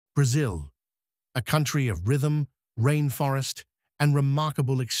Brazil, a country of rhythm, rainforest, and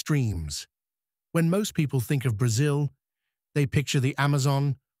remarkable extremes. When most people think of Brazil, they picture the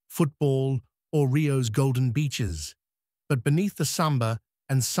Amazon, football, or Rio's golden beaches. But beneath the samba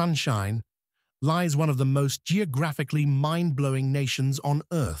and sunshine lies one of the most geographically mind-blowing nations on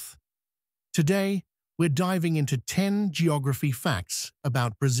Earth. Today, we're diving into 10 geography facts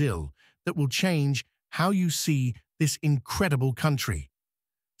about Brazil that will change how you see this incredible country.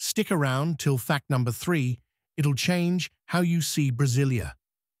 Stick around till fact number 3, it'll change how you see Brasilia.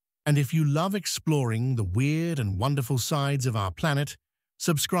 And if you love exploring the weird and wonderful sides of our planet,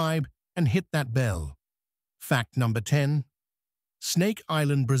 subscribe and hit that bell. Fact number 10. Snake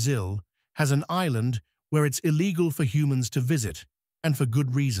Island, Brazil, has an island where it's illegal for humans to visit, and for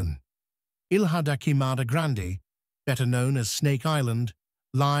good reason. Ilha da Queimada Grande, better known as Snake Island,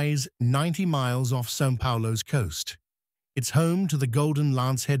 lies 90 miles off São Paulo's coast. It's home to the golden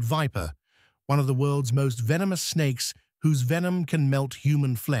lancehead viper, one of the world's most venomous snakes whose venom can melt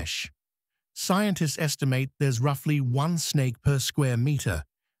human flesh. Scientists estimate there's roughly one snake per square meter,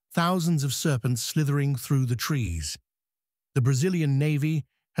 thousands of serpents slithering through the trees. The Brazilian Navy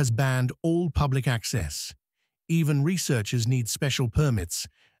has banned all public access. Even researchers need special permits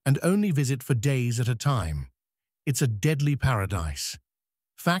and only visit for days at a time. It's a deadly paradise.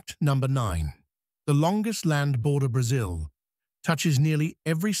 Fact number 9. The longest land border, Brazil, touches nearly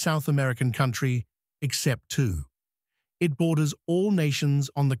every South American country except 2. It borders all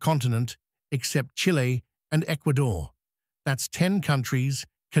nations on the continent except Chile and Ecuador. That's 10 countries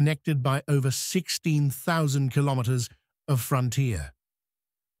connected by over 16,000 kilometers of frontier.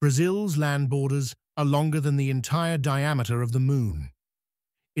 Brazil's land borders are longer than the entire diameter of the Moon.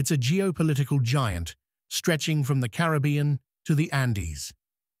 It's a geopolitical giant, stretching from the Caribbean to the Andes.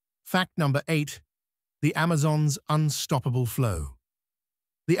 Fact number 8. The Amazon's unstoppable flow.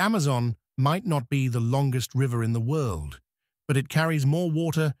 The Amazon might not be the longest river in the world, but it carries more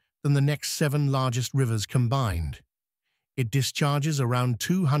water than the next 7 largest rivers combined. It discharges around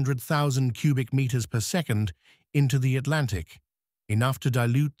 200,000 cubic meters per second into the Atlantic, enough to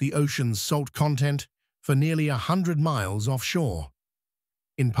dilute the ocean's salt content for nearly 100 miles offshore.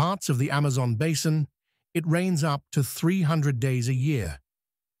 In parts of the Amazon basin, it rains up to 300 days a year.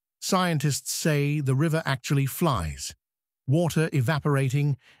 Scientists say the river actually flies, water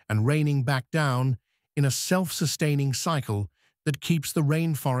evaporating and raining back down in a self-sustaining cycle that keeps the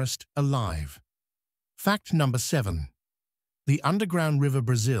rainforest alive. Fact number 7. The underground river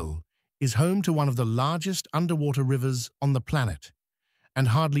Brazil is home to one of the largest underwater rivers on the planet, and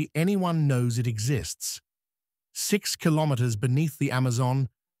hardly anyone knows it exists. 6 kilometers beneath the Amazon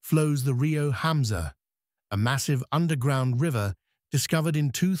flows the Rio Hamza, a massive underground river discovered in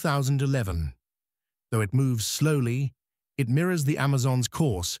 2011. Though it moves slowly, it mirrors the Amazon's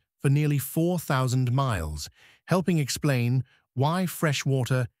course for nearly 4,000 miles, helping explain why fresh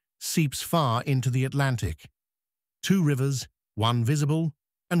water seeps far into the Atlantic. 2 rivers, one visible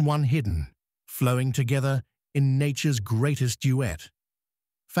and one hidden, flowing together in nature's greatest duet.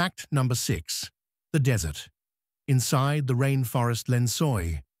 Fact number 6. The desert. Inside the rainforest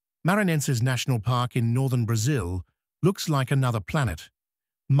Lençóis, Maranhenses National Park in northern Brazil looks like another planet.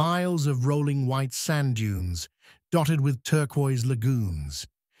 Miles of rolling white sand dunes, dotted with turquoise lagoons.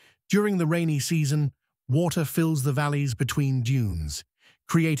 During the rainy season, water fills the valleys between dunes,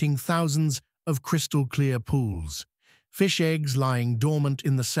 creating thousands of crystal-clear pools. Fish eggs lying dormant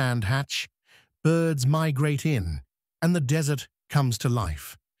in the sand hatch, birds migrate in, and the desert comes to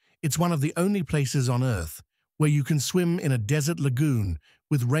life. It's one of the only places on Earth where you can swim in a desert lagoon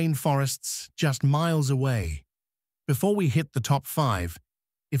with rainforests just miles away. Before we hit the top 5,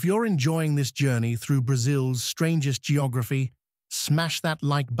 if you're enjoying this journey through Brazil's strangest geography, smash that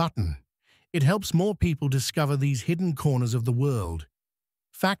like button. It helps more people discover these hidden corners of the world.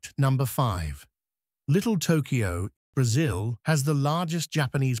 Fact number 5. Little Tokyo, Brazil, has the largest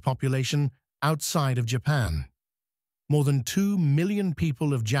Japanese population outside of Japan. More than 2 million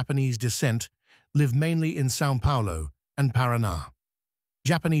people of Japanese descent live mainly in São Paulo and Paraná.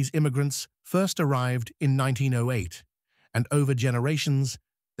 Japanese immigrants first arrived in 1908, and over generations,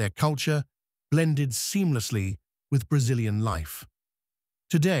 their culture blended seamlessly with Brazilian life.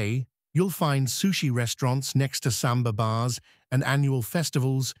 Today, you'll find sushi restaurants next to samba bars and annual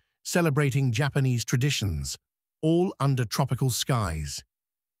festivals celebrating Japanese traditions, all under tropical skies.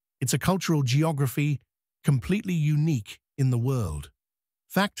 It's a cultural geography completely unique in the world.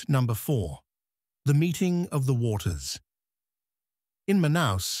 Fact number 4. The meeting of the waters. In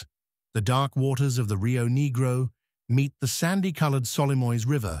Manaus, the dark waters of the Rio Negro meet the sandy-colored Solimões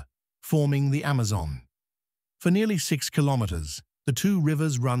River, forming the Amazon. For nearly 6 kilometers, The two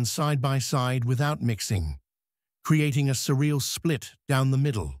rivers run side by side without mixing, creating a surreal split down the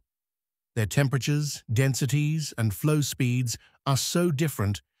middle. Their temperatures, densities, and flow speeds are so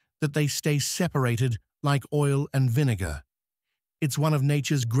different that they stay separated like oil and vinegar. It's one of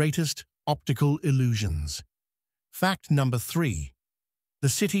nature's greatest optical illusions. Fact number 3. The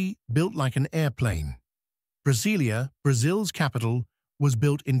city built like an airplane. Brasilia, Brazil's capital, was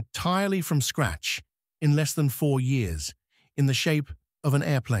built entirely from scratch in less than 4 years, in the shape of an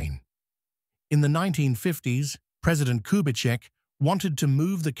airplane. In the 1950s, President Kubitschek wanted to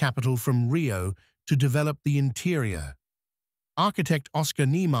move the capital from Rio to develop the interior. Architect Oscar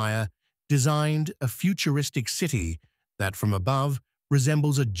Niemeyer designed a futuristic city that, from above,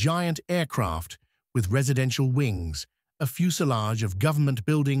 resembles a giant aircraft with residential wings, a fuselage of government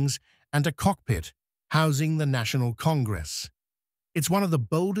buildings, and a cockpit housing the National Congress. It's one of the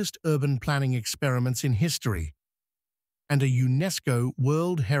boldest urban planning experiments in history and a UNESCO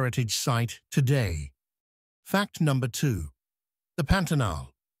World Heritage Site today. Fact number 2. The Pantanal.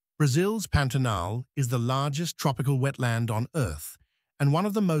 Brazil's Pantanal is the largest tropical wetland on Earth and one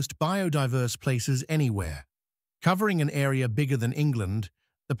of the most biodiverse places anywhere. Covering an area bigger than England,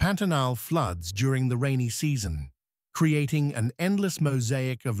 the Pantanal floods during the rainy season, creating an endless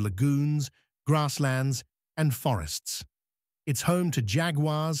mosaic of lagoons, grasslands, and forests. It's home to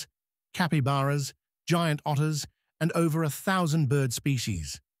jaguars, capybaras, giant otters, and over 1,000 bird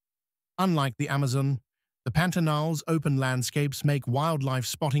species. Unlike the Amazon, the Pantanal's open landscapes make wildlife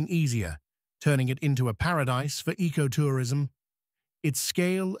spotting easier, turning it into a paradise for ecotourism. Its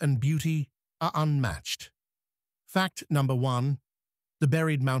scale and beauty are unmatched. Fact number 1. The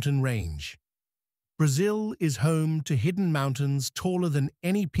Buried Mountain Range. Brazil is home to hidden mountains taller than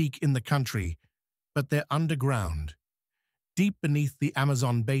any peak in the country, but they're underground. Deep beneath the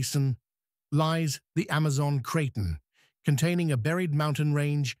Amazon basin lies the Amazon Craton, containing a buried mountain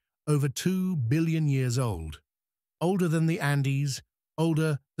range over 2 billion years old. Older than the Andes,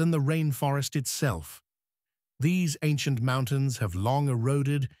 older than the rainforest itself. These ancient mountains have long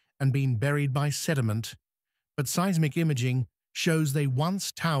eroded and been buried by sediment, but seismic imaging shows they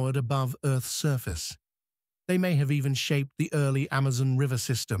once towered above Earth's surface. They may have even shaped the early Amazon River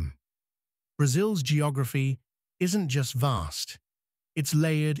system. Brazil's geography isn't just vast, it's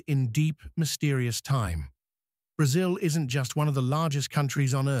layered in deep, mysterious time. Brazil isn't just one of the largest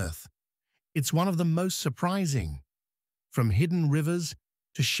countries on Earth, it's one of the most surprising. From hidden rivers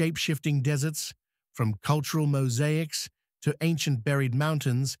to shape-shifting deserts, from cultural mosaics to ancient buried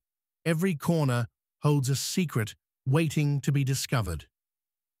mountains, every corner holds a secret waiting to be discovered.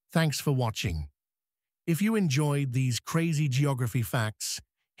 Thanks for watching. If you enjoyed these crazy geography facts,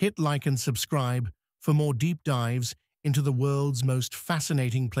 hit like and subscribe for more deep dives into the world's most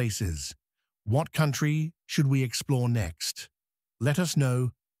fascinating places. What country should we explore next? Let us know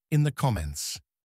in the comments.